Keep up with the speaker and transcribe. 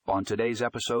On today's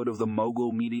episode of the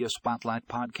Mogul Media Spotlight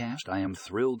Podcast, I am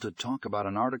thrilled to talk about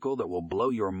an article that will blow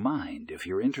your mind if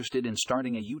you're interested in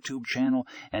starting a YouTube channel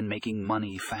and making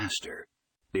money faster.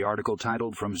 The article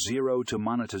titled From Zero to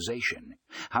Monetization,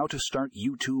 How to Start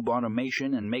YouTube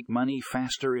Automation and Make Money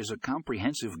Faster is a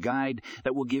comprehensive guide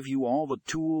that will give you all the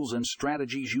tools and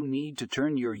strategies you need to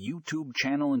turn your YouTube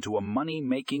channel into a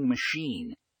money-making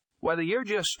machine. Whether you're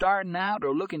just starting out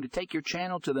or looking to take your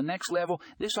channel to the next level,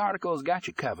 this article has got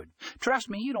you covered. Trust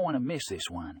me, you don't want to miss this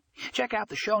one. Check out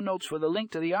the show notes for the link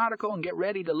to the article and get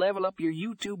ready to level up your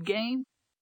YouTube game